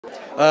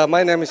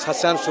My name is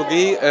Hassan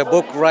Goudjeye, a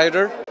book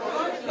writer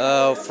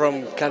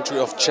from country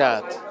of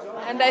Chad.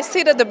 And I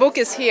see that the book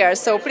is here,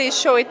 so please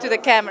show it to the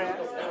camera.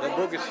 The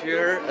book is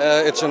here.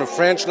 It's in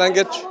French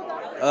language.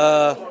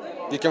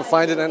 You can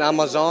find it on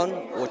Amazon,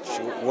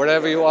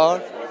 wherever you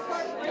are.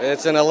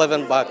 It's in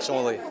 11 bucks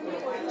only.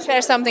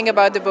 Share something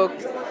about the book.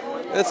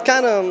 It's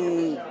kind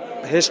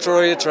of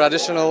history,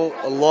 traditional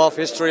law of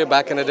history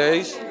back in the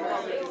days.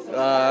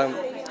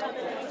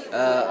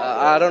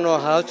 I don't know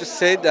how to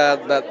say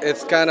that, but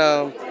it's kind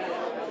of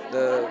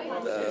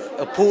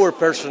a poor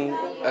person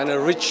and a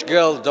rich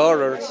girl's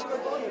daughters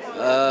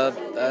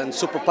and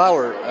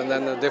superpower, and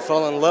then they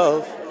fall in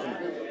love.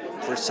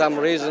 For some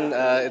reason,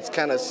 it's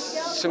kind of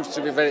seems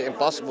to be very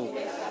impossible.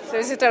 So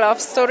is it a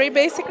love story,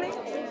 basically?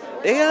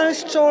 Yeah, a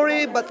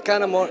story, but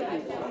kind of more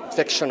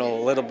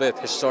fictional, a little bit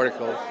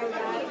historical.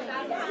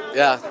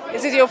 Yeah.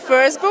 Is it your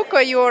first book,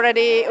 or you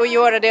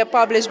already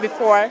published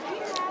before?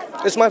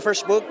 It's my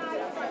first book.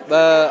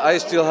 I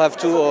still have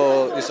two.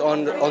 It's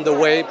on the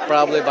way,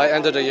 probably by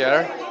end of the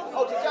year.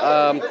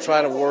 I'm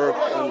trying to work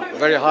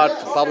very hard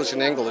to publish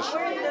in English.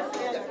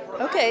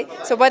 Okay.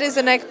 So what is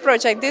the next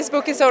project? This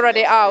book is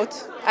already out.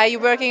 Are you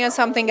working on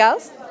something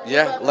else?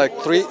 Yeah,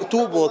 like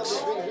two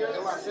books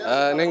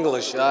in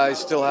English. I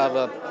still have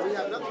a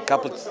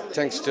couple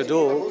things to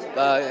do.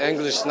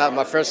 English is not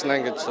my first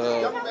language,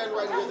 so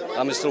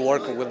I'm still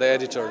working with the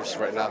editors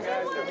right now.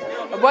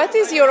 What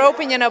is your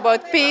opinion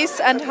about peace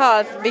and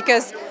health?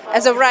 Because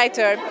as a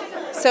writer,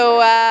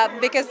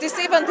 because this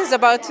event is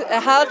about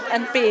health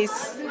and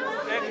peace.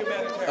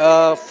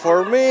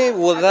 For me,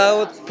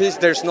 without peace,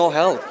 there's no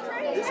health.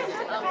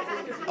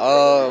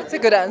 It's a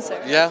good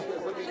answer. Yeah.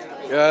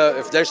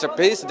 If there's a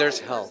peace, there's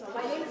health.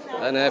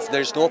 And if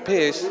there's no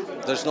peace,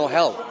 there's no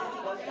health.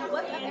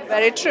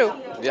 Very true.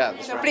 Yeah.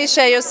 So please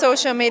share your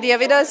social media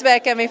with us. Where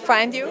can we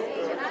find you?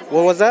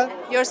 What was that?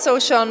 Your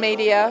social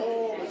media.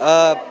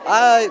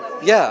 I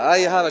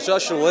have a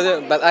social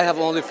media, but I have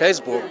only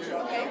Facebook.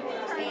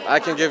 I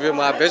can give you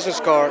my business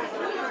card,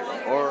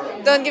 or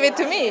don't give it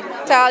to me.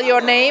 Tell your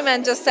name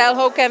and just tell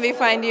how can we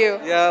find you.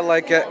 Yeah,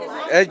 like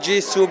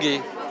Goudjeye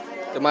Sougui,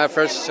 my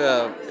first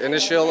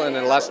initial and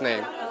then last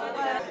name.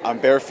 I'm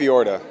Bear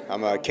Fiorda.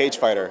 I'm a cage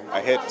fighter.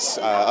 I hit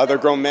other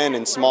grown men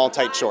in small,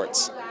 tight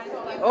shorts.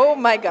 Oh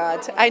my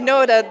God, I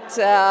know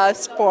that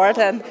sport,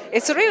 and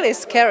it's really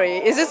scary.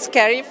 Is it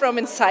scary from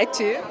inside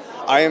too?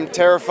 I am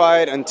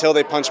terrified until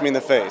they punch me in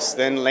the face.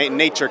 Then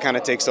nature kind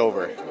of takes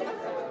over.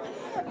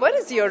 What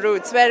is your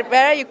roots?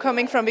 Where are you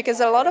coming from?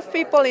 Because a lot of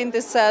people in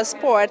this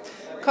sport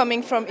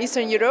coming from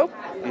Eastern Europe.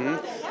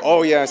 Mm-hmm.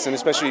 Oh yes, and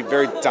especially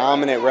very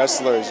dominant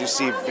wrestlers. You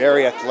see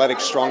very athletic,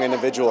 strong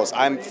individuals.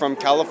 I'm from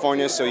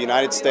California, so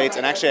United States,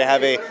 and actually I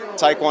have a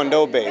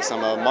Taekwondo base.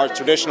 I'm a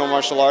traditional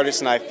martial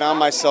artist, and I found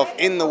myself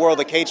in the world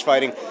of cage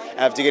fighting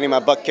after getting my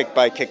butt kicked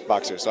by a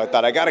kickboxer. So I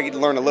thought I got to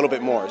learn a little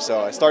bit more.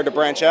 So I started to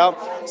branch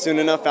out. Soon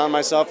enough, found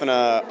myself in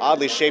an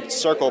oddly shaped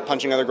circle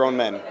punching other grown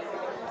men.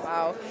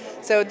 Wow.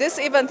 So this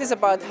event is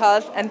about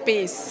health and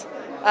peace.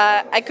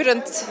 I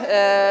couldn't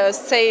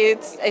say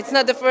it. It's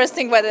not the first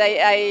thing what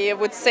I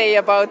would say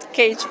about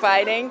cage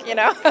fighting, you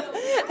know.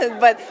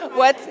 But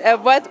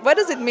what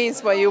does it mean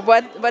for you?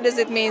 What does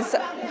it mean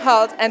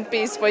health and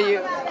peace for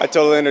you? I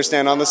totally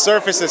understand. On the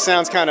surface, it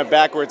sounds kind of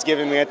backwards,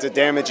 given we had to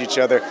damage each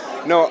other.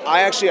 No,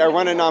 I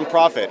run a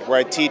nonprofit where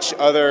I teach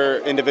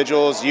other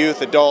individuals,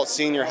 youth, adults,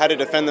 senior, how to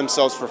defend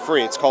themselves for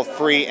free. It's called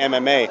Free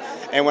MMA.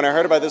 And when I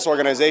heard about this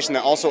organization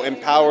that also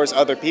empowers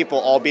other people,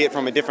 albeit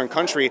from a different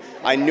country,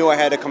 I knew I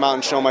had to come out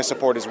and show my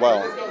support as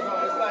well.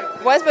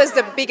 What was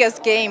the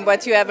biggest game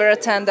what you ever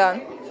attended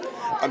on?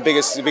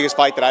 The biggest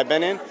fight that I've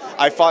been in?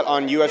 I fought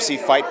on UFC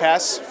Fight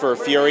Pass for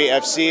Fury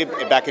FC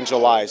back in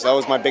July. So that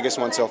was my biggest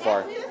one so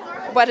far.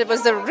 What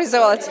was the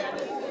result?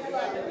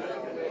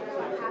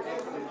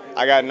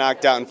 I got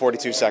knocked out in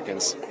 42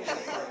 seconds.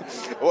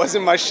 It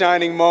wasn't my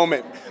shining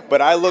moment,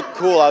 but I looked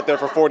cool out there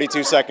for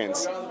 42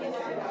 seconds.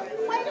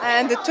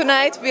 And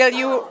tonight, will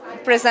you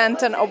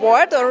present an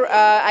award, or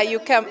you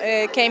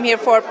came here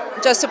for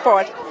just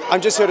support? I'm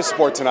just here to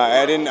support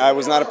tonight. I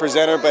was not a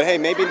presenter, but hey,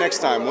 maybe next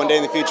time, one day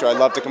in the future, I'd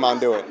love to come out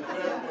and do it.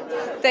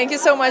 Thank you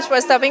so much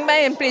for stopping by,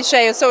 and please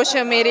share your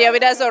social media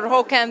with us, or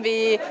how can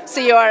we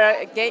see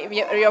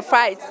your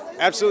fights?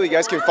 Absolutely, you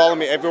guys can follow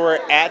me everywhere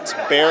at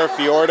Bear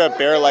Fiorda,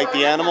 bear like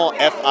the animal,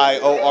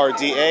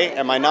 Fiorda,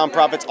 and my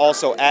nonprofit's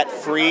also at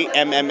Free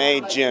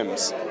MMA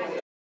Gyms.